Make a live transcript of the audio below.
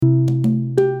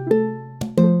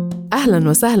أهلاً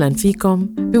وسهلاً فيكم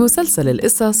بمسلسل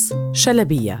القصص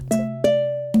شلبيات.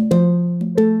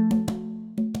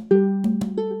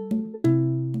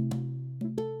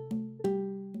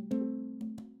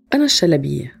 أنا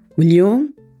الشلبية،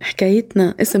 واليوم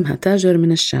حكايتنا اسمها تاجر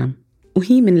من الشام،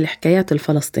 وهي من الحكايات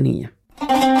الفلسطينية.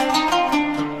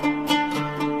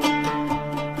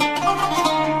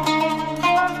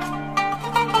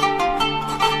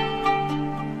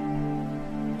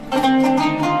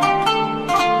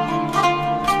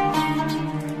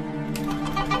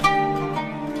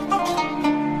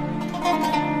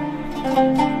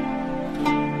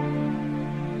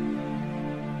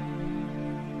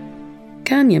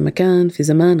 كان يا مكان في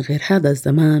زمان غير هذا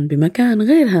الزمان بمكان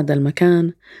غير هذا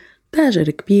المكان تاجر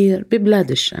كبير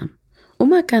ببلاد الشام،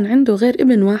 وما كان عنده غير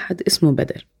ابن واحد اسمه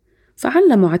بدر،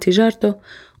 فعلمه على تجارته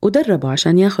ودربه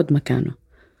عشان ياخد مكانه.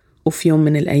 وفي يوم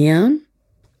من الأيام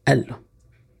قال له: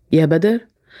 يا بدر،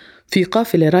 في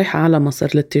قافلة رايحة على مصر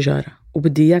للتجارة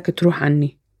وبدي إياك تروح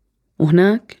عني،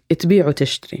 وهناك تبيع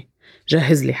وتشتري،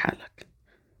 جهز لي حالك.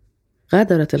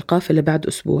 غادرت القافلة بعد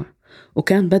أسبوع،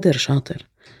 وكان بدر شاطر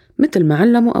مثل ما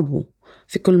علمه أبوه،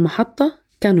 في كل محطة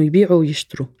كانوا يبيعوا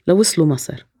ويشتروا لوصلوا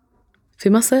مصر. في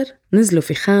مصر نزلوا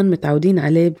في خان متعودين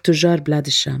عليه بتجار بلاد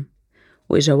الشام،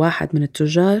 وإجا واحد من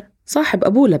التجار صاحب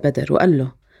أبوه لبدر وقال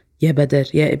له: يا بدر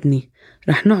يا ابني،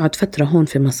 رح نقعد فترة هون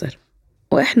في مصر،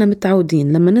 وإحنا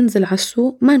متعودين لما ننزل على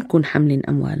السوق ما نكون حاملين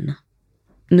أموالنا،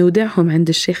 نودعهم عند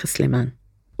الشيخ سليمان.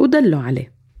 ودلوا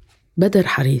عليه. بدر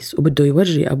حريص وبده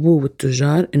يورجي أبوه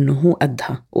والتجار إنه هو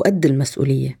قدها وقد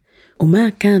المسؤولية، وما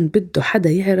كان بده حدا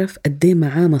يعرف قديه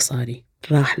معاه مصاري.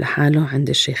 راح لحاله عند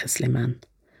الشيخ سليمان،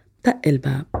 دق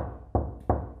الباب،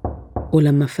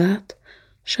 ولما فات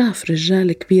شاف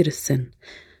رجال كبير السن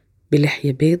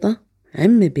بلحية بيضة،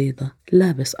 عمة بيضة،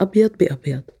 لابس أبيض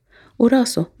بأبيض،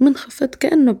 وراسه منخفض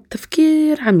كأنه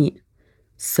بتفكير عميق.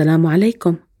 السلام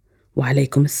عليكم.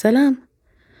 وعليكم السلام.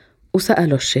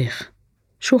 وسأله الشيخ: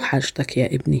 شو حاجتك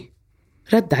يا ابني؟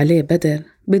 رد عليه بدر: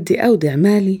 بدي أودع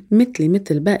مالي مثلي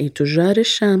مثل باقي تجار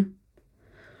الشام.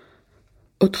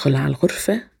 ادخل على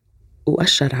الغرفة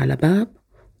وأشر على باب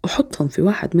وحطهم في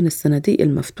واحد من الصناديق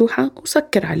المفتوحة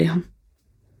وسكر عليهم.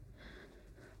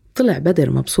 طلع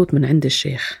بدر مبسوط من عند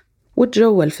الشيخ،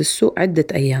 وتجول في السوق عدة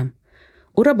أيام،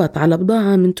 وربط على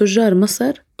بضاعة من تجار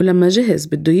مصر. ولما جهز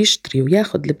بده يشتري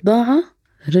وياخد البضاعة،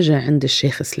 رجع عند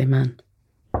الشيخ سليمان.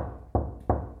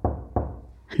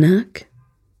 هناك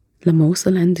لما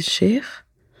وصل عند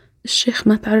الشيخ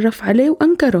ما تعرف عليه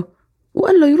وأنكره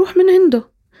وقال له يروح من عنده.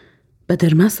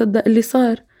 بدر ما صدق اللي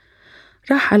صار،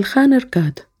 راح على الخان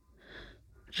ركاد،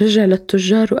 رجع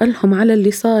للتجار وقالهم على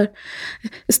اللي صار،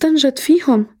 استنجد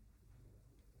فيهم.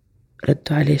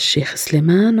 ردوا عليه الشيخ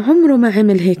سليمان: عمره ما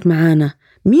عمل هيك معانا،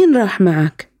 مين راح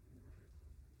معك؟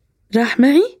 راح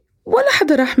معي؟ ولا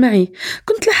حدا راح معي،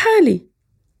 كنت لحالي.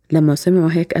 لما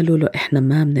سمعوا هيك قالوا له: احنا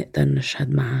ما بنقدر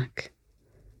نشهد معك.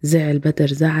 زعل بدر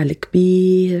زعل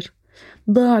كبير،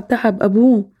 ضاع تعب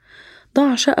أبوه،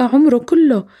 ضاع شقى عمره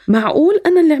كله. معقول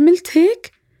أنا اللي عملت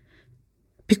هيك؟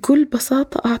 بكل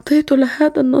بساطة أعطيته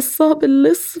لهذا النصاب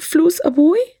اللص فلوس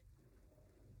أبوي؟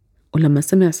 ولما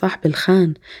سمع صاحب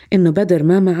الخان إنه بدر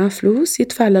ما معاه فلوس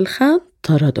يدفع للخان،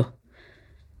 طرده.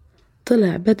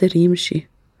 طلع بدر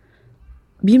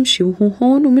بيمشي وهو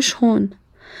هون ومش هون،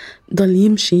 ضل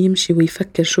يمشي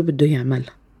ويفكر شو بده يعمل،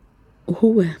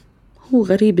 وهو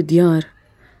غريب ديار.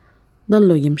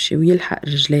 ضله يمشي ويلحق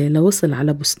رجليه لوصل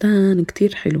على بستان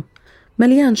كتير حلو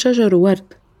مليان شجر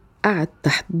وورد. قعد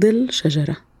تحت ظل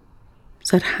شجرة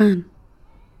سرحان،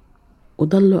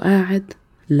 وضله قاعد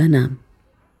لنام.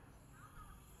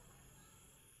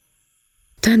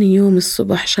 تاني يوم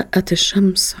الصبح شقت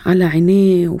الشمس على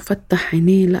عينيه، وفتح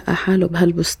عينيه لقى حاله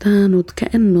بهالبستان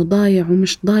وكأنه ضايع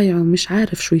ومش ضايع ومش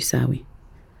عارف شو يساوي.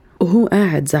 وهو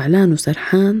قاعد زعلان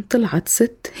وسرحان، طلعت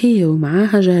ست هي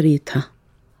ومعاها جاريتها،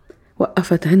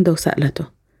 وقفت عنده وسألته: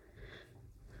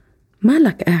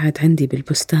 مالك قاعد عندي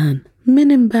بالبستان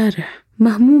من امبارح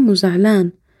مهموم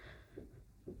وزعلان؟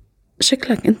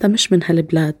 شكلك انت مش من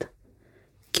هالبلاد،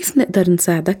 كيف نقدر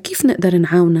نساعدك؟ كيف نقدر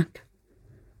نعاونك؟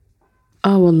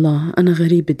 والله أنا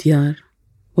غريب ديار،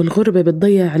 والغربة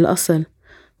بتضيع الأصل،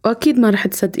 وأكيد ما رح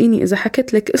تصدقيني إذا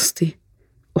حكيت لك قصتي.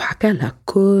 وحكى لها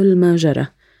كل ما جرى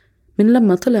من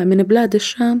لما طلع من بلاد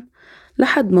الشام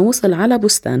لحد ما وصل على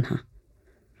بستانها.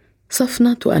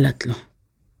 صفنت وقالت له: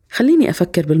 خليني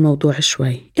أفكر بالموضوع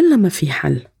شوي، إلا ما في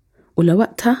حل،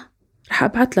 ولوقتها رح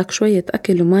أبعت لك شوية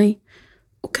أكل ومي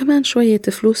وكمان شوية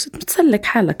فلوس تسلك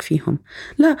حالك فيهم.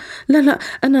 لا لا لا،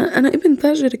 أنا ابن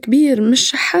تاجر كبير مش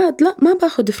شحات، لا ما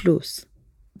باخد فلوس.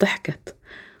 ضحكت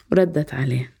وردت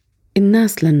عليه: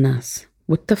 الناس للناس.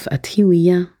 واتفقت هي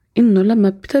وياه إنه لما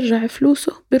بترجع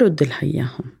فلوسه برد لها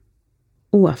إياهم.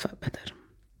 ووافق بدر.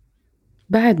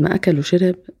 بعد ما أكل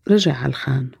وشرب رجع على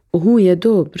الخان، وهو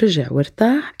يدوب رجع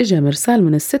وارتاح إجا مرسال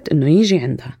من الست إنه يجي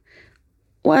عندها،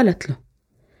 وقالت له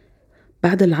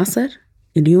بعد العصر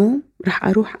اليوم رح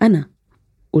أروح أنا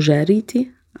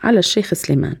وجاريتي على الشيخ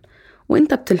سليمان،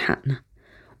 وإنت بتلحقنا،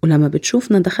 ولما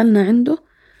بتشوفنا دخلنا عنده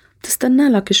بتستنى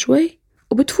لك شوي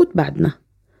وبتفوت بعدنا.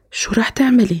 شو رح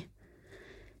تعملي؟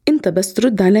 إنت بس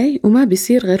ترد علي وما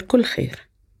بيصير غير كل خير.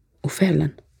 وفعلا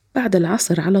بعد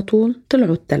العصر على طول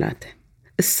طلعوا الثلاثة،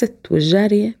 الست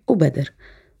والجارية وبدر،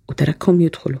 وتركهم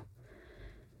يدخلوا.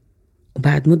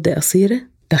 وبعد مدة قصيرة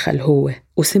دخل هو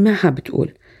وسمعها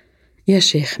بتقول يا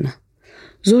شيخنا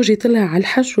زوجي طلع على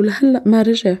الحج ولهلأ ما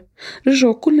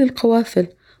رجعوا كل القوافل،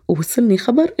 ووصلني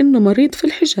خبر إنه مريض في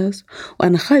الحجاز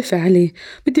وأنا خايفة عليه،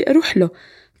 بدي أروح له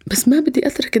بس ما بدي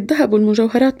أترك الذهب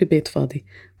والمجوهرات ببيت فاضي،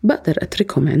 بقدر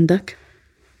أتركهم عندك؟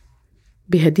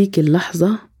 بهديك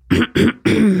اللحظة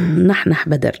نحنح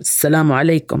بدر السلام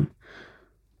عليكم،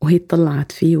 وهي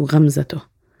طلعت فيه وغمزته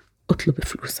اطلب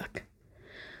فلوسك.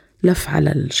 لف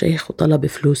على الشيخ وطلب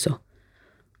فلوسه.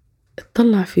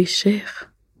 اطلع فيه الشيخ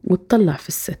واطلع في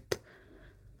الست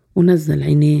ونزل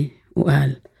عينيه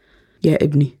وقال يا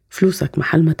ابني فلوسك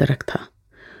محل ما تركتها.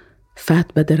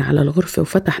 فات بدر على الغرفة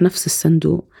وفتح نفس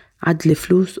الصندوق، عد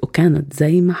الفلوس وكانت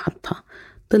زي ما حطها.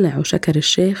 طلع وشكر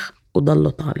الشيخ وضله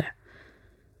طالع.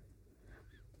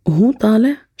 وهو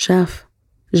طالع شاف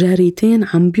جاريتين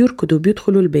عم بيركضوا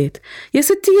بيدخلوا البيت. يا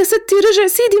ستي يا ستي رجع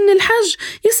سيدي من الحج،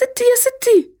 يا ستي يا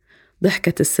ستي.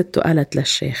 ضحكت الست وقالت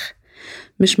للشيخ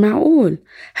مش معقول،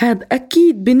 هاد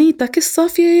أكيد بنيتك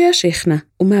الصافية يا شيخنا،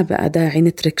 وما بقى داعي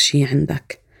نترك شي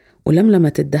عندك.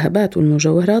 ولملمت الذهبات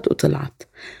والمجوهرات وطلعت،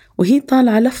 وهي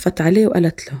طالعة لفت عليه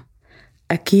وقالت له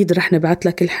أكيد رح نبعت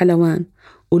لك الحلوان،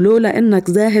 ولولا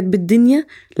إنك زاهد بالدنيا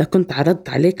لكنت عرضت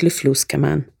عليك الفلوس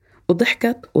كمان.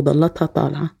 وضحكت وضلتها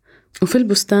طالعة. وفي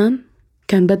البستان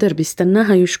كان بدر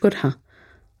بيستناها يشكرها.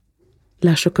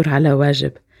 لا شكر على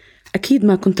واجب، أكيد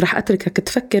ما كنت رح أتركك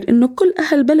تفكر إنه كل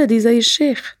أهل بلدي زي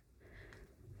الشيخ.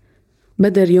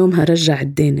 بدر يومها رجع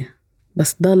الدين،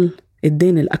 بس ضل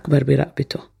الدين الأكبر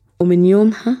برقبته. ومن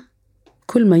يومها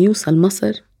كل ما يوصل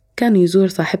مصر كان يزور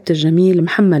صاحبة الجميل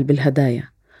محمل بالهدايا،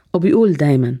 وبيقول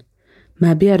دايما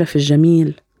ما بيعرف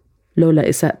الجميل لولا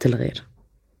إساءة الغير.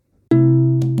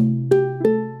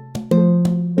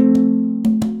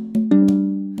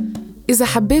 إذا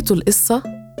حبيتوا القصة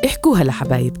احكوها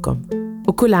لحبايبكم،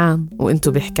 وكل عام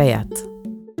وانتوا بحكايات.